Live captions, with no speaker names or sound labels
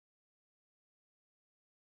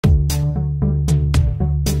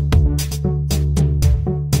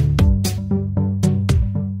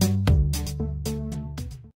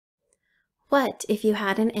What If You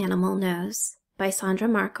Had an Animal Nose? By Sandra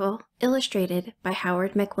Markle, illustrated by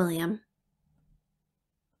Howard McWilliam.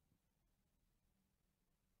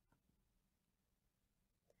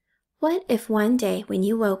 What if one day when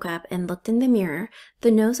you woke up and looked in the mirror,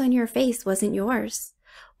 the nose on your face wasn't yours?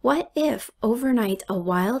 What if overnight a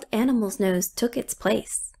wild animal's nose took its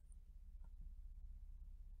place?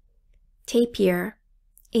 Tapir.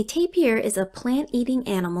 A tapir is a plant-eating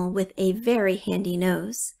animal with a very handy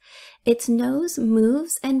nose. Its nose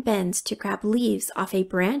moves and bends to grab leaves off a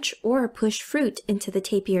branch or push fruit into the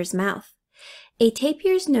tapir's mouth. A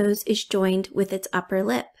tapir's nose is joined with its upper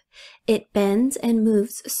lip. It bends and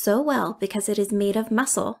moves so well because it is made of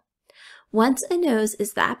muscle. Once a nose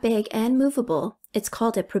is that big and movable, it's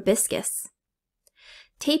called a proboscis.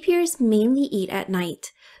 Tapirs mainly eat at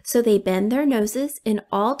night, so they bend their noses in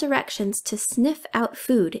all directions to sniff out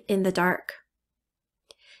food in the dark.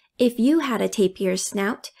 If you had a tapir's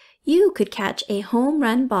snout, you could catch a home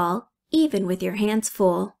run ball even with your hands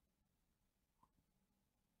full.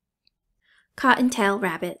 Cottontail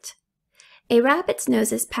rabbit. A rabbit's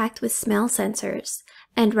nose is packed with smell sensors,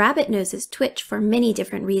 and rabbit noses twitch for many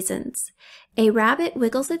different reasons. A rabbit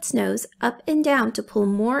wiggles its nose up and down to pull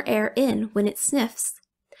more air in when it sniffs.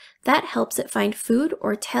 That helps it find food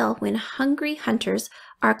or tell when hungry hunters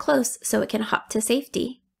are close so it can hop to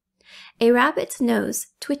safety. A rabbit's nose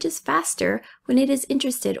twitches faster when it is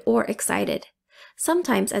interested or excited,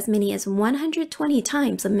 sometimes as many as 120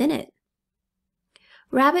 times a minute.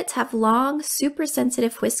 Rabbits have long,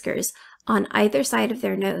 super-sensitive whiskers on either side of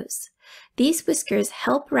their nose. These whiskers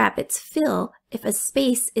help rabbits feel if a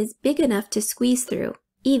space is big enough to squeeze through,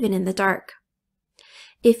 even in the dark.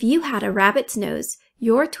 If you had a rabbit's nose,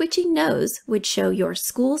 your twitching nose would show your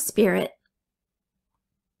school spirit.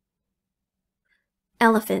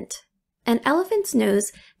 Elephant. An elephant's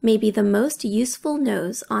nose may be the most useful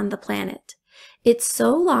nose on the planet. It's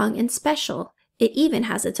so long and special, it even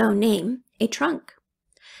has its own name, a trunk.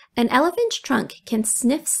 An elephant's trunk can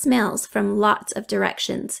sniff smells from lots of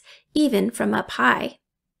directions, even from up high.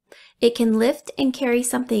 It can lift and carry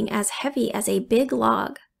something as heavy as a big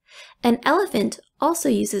log. An elephant also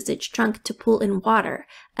uses its trunk to pull in water,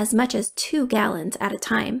 as much as 2 gallons at a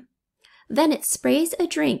time. Then it sprays a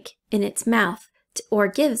drink in its mouth or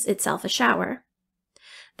gives itself a shower.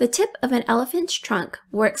 The tip of an elephant's trunk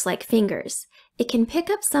works like fingers. It can pick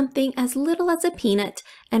up something as little as a peanut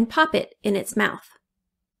and pop it in its mouth.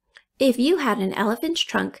 If you had an elephant's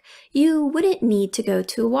trunk, you wouldn't need to go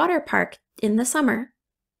to a water park in the summer.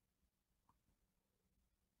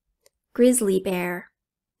 Grizzly bear.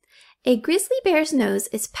 A grizzly bear's nose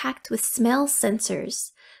is packed with smell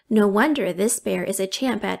sensors. No wonder this bear is a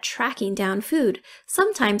champ at tracking down food,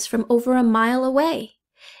 sometimes from over a mile away.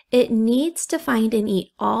 It needs to find and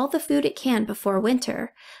eat all the food it can before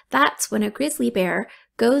winter. That's when a grizzly bear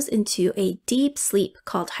goes into a deep sleep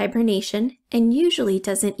called hibernation and usually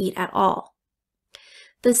doesn't eat at all.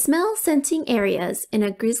 The smell-sensing areas in a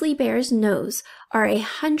grizzly bear's nose are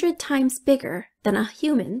 100 times bigger than a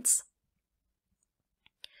human's.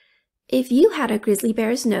 If you had a grizzly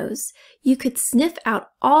bear's nose, you could sniff out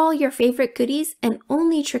all your favorite goodies and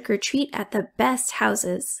only trick-or-treat at the best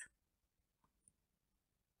houses.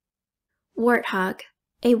 Warthog.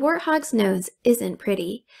 A warthog's nose isn't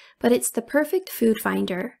pretty, but it's the perfect food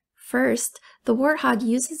finder. First, the warthog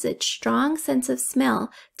uses its strong sense of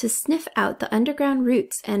smell to sniff out the underground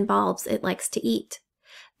roots and bulbs it likes to eat.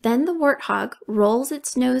 Then the warthog rolls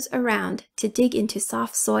its nose around to dig into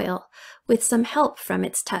soft soil, with some help from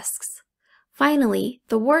its tusks. Finally,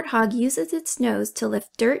 the warthog uses its nose to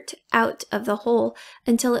lift dirt out of the hole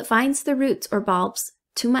until it finds the roots or bulbs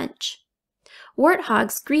to munch.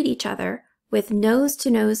 Warthogs greet each other with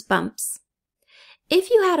nose-to-nose bumps. If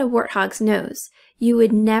you had a warthog's nose, you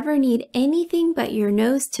would never need anything but your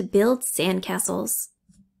nose to build sandcastles.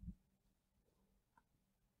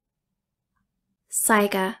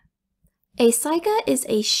 Saiga. A saiga is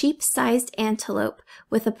a sheep-sized antelope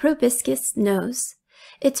with a proboscis nose.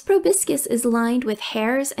 Its proboscis is lined with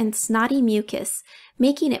hairs and snotty mucus,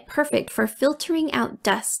 making it perfect for filtering out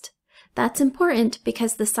dust. That's important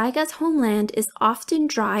because the saiga's homeland is often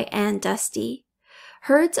dry and dusty.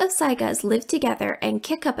 Herds of saigas live together and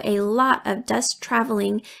kick up a lot of dust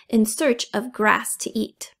traveling in search of grass to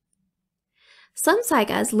eat. Some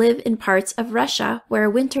saigas live in parts of Russia where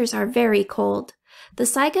winters are very cold. The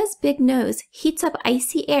saiga's big nose heats up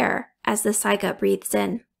icy air as the saiga breathes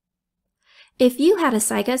in. If you had a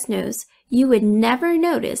saiga's nose, you would never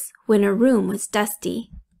notice when a room was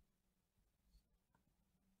dusty.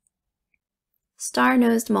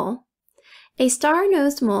 Star-nosed mole. A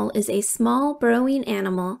star-nosed mole is a small burrowing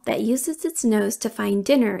animal that uses its nose to find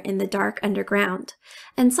dinner in the dark underground,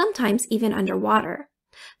 and sometimes even underwater.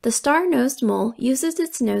 The star-nosed mole uses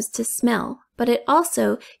its nose to smell, but it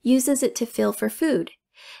also uses it to feel for food.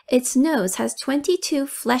 Its nose has 22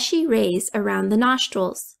 fleshy rays around the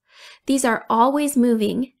nostrils. These are always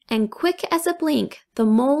moving, and quick as a blink, the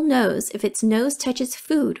mole knows if its nose touches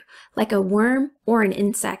food, like a worm or an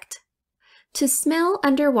insect. To smell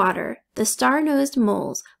underwater, the star-nosed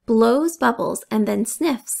mole blows bubbles and then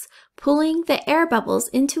sniffs, pulling the air bubbles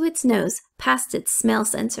into its nose past its smell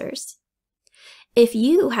sensors. If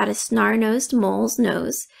you had a star-nosed mole's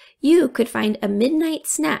nose, you could find a midnight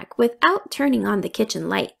snack without turning on the kitchen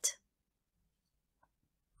light.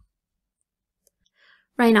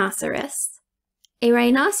 Rhinoceros. A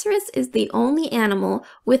rhinoceros is the only animal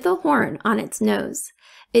with a horn on its nose.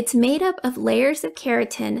 It's made up of layers of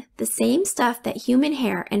keratin, the same stuff that human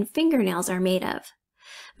hair and fingernails are made of.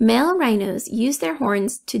 Male rhinos use their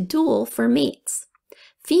horns to duel for mates.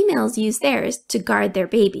 Females use theirs to guard their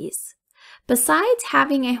babies. Besides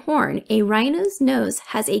having a horn, a rhino's nose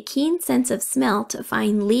has a keen sense of smell to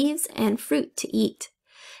find leaves and fruit to eat.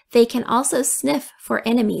 They can also sniff for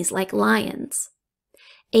enemies like lions.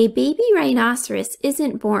 A baby rhinoceros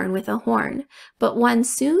isn't born with a horn, but one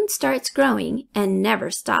soon starts growing and never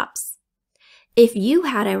stops. If you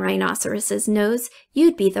had a rhinoceros's nose,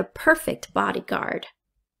 you'd be the perfect bodyguard.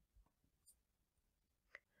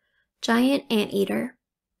 Giant anteater.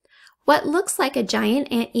 What looks like a giant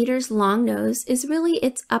anteater's long nose is really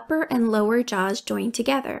its upper and lower jaws joined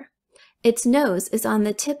together. Its nose is on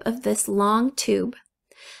the tip of this long tube.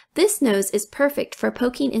 This nose is perfect for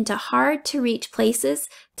poking into hard-to-reach places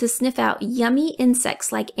to sniff out yummy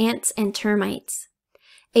insects like ants and termites.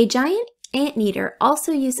 A giant anteater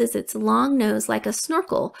also uses its long nose like a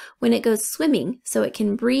snorkel when it goes swimming so it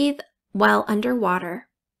can breathe while underwater.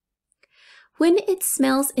 When it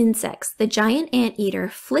smells insects, the giant anteater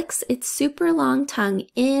flicks its super long tongue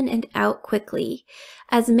in and out quickly,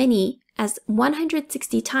 as many as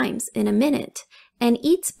 160 times in a minute, and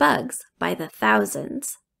eats bugs by the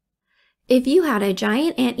thousands. If you had a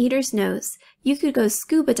giant anteater's nose, you could go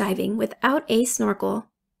scuba diving without a snorkel.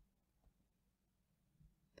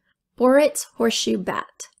 Borit's horseshoe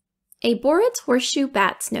bat. A Borit's horseshoe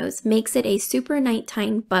bat's nose makes it a super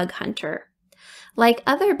nighttime bug hunter. Like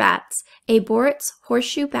other bats, a Borit's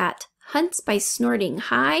horseshoe bat hunts by snorting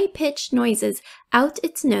high-pitched noises out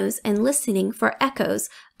its nose and listening for echoes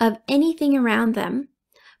of anything around them.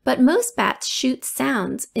 But most bats shoot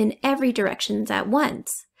sounds in every direction at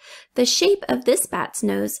once. The shape of this bat's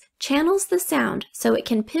nose channels the sound so it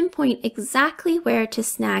can pinpoint exactly where to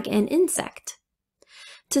snag an insect.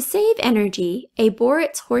 To save energy, a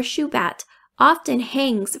Borit's horseshoe bat often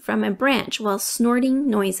hangs from a branch while snorting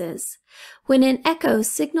noises. When an echo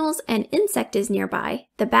signals an insect is nearby,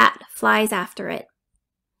 the bat flies after it.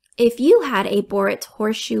 If you had a Borit's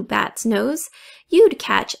horseshoe bat's nose, you'd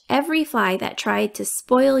catch every fly that tried to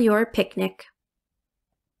spoil your picnic.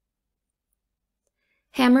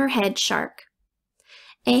 Hammerhead shark.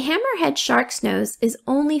 A hammerhead shark's nose is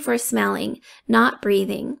only for smelling, not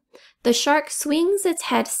breathing. The shark swings its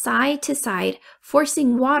head side to side,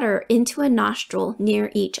 forcing water into a nostril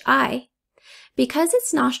near each eye. Because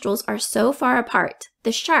its nostrils are so far apart,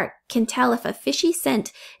 the shark can tell if a fishy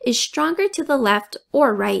scent is stronger to the left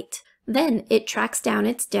or right. Then it tracks down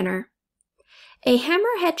its dinner. A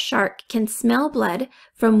hammerhead shark can smell blood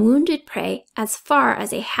from wounded prey as far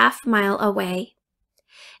as a half-mile away.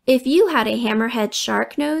 If you had a hammerhead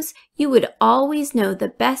shark nose, you would always know the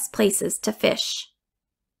best places to fish.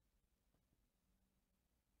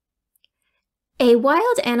 A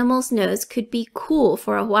wild animal's nose could be cool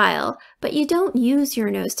for a while, but you don't use your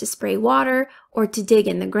nose to spray water or to dig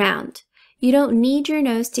in the ground. You don't need your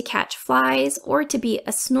nose to catch flies or to be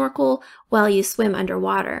a snorkel while you swim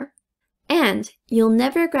underwater. And you'll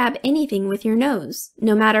never grab anything with your nose,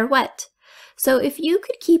 no matter what. So if you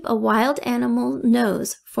could keep a wild animal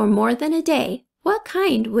nose for more than a day, what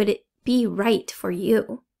kind would it be right for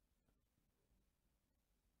you?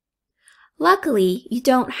 Luckily, you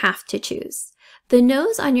don't have to choose. The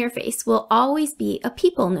nose on your face will always be a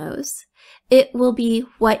people nose. It will be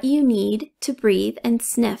what you need to breathe and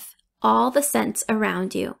sniff all the scents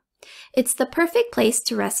around you. It's the perfect place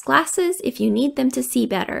to rest glasses if you need them to see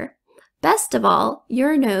better. Best of all,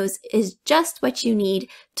 your nose is just what you need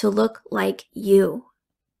to look like you.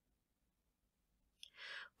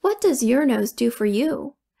 What does your nose do for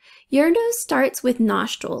you? Your nose starts with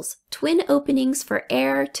nostrils, twin openings for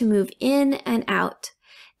air to move in and out.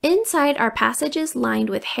 Inside are passages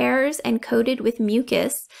lined with hairs and coated with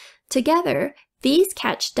mucus. Together, these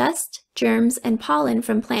catch dust, germs, and pollen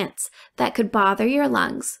from plants that could bother your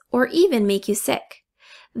lungs or even make you sick.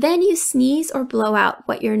 Then you sneeze or blow out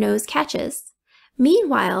what your nose catches.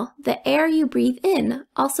 Meanwhile, the air you breathe in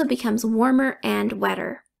also becomes warmer and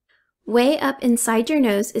wetter. Way up inside your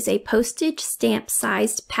nose is a postage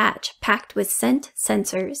stamp-sized patch packed with scent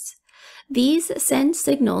sensors. These send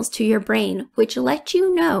signals to your brain which let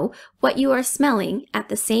you know what you are smelling at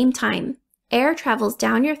the same time. Air travels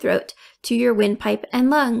down your throat to your windpipe and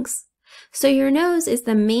lungs. So your nose is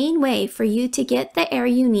the main way for you to get the air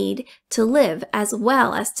you need to live as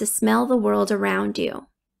well as to smell the world around you.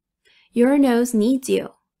 Your nose needs you.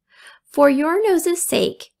 For your nose's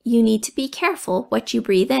sake, you need to be careful what you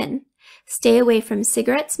breathe in. Stay away from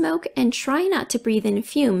cigarette smoke and try not to breathe in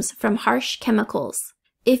fumes from harsh chemicals.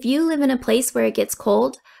 If you live in a place where it gets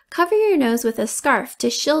cold, cover your nose with a scarf to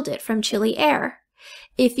shield it from chilly air.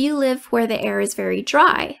 If you live where the air is very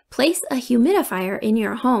dry, place a humidifier in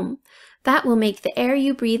your home. That will make the air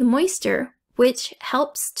you breathe moister, which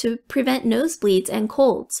helps to prevent nosebleeds and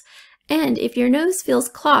colds. And if your nose feels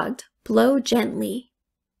clogged, blow gently.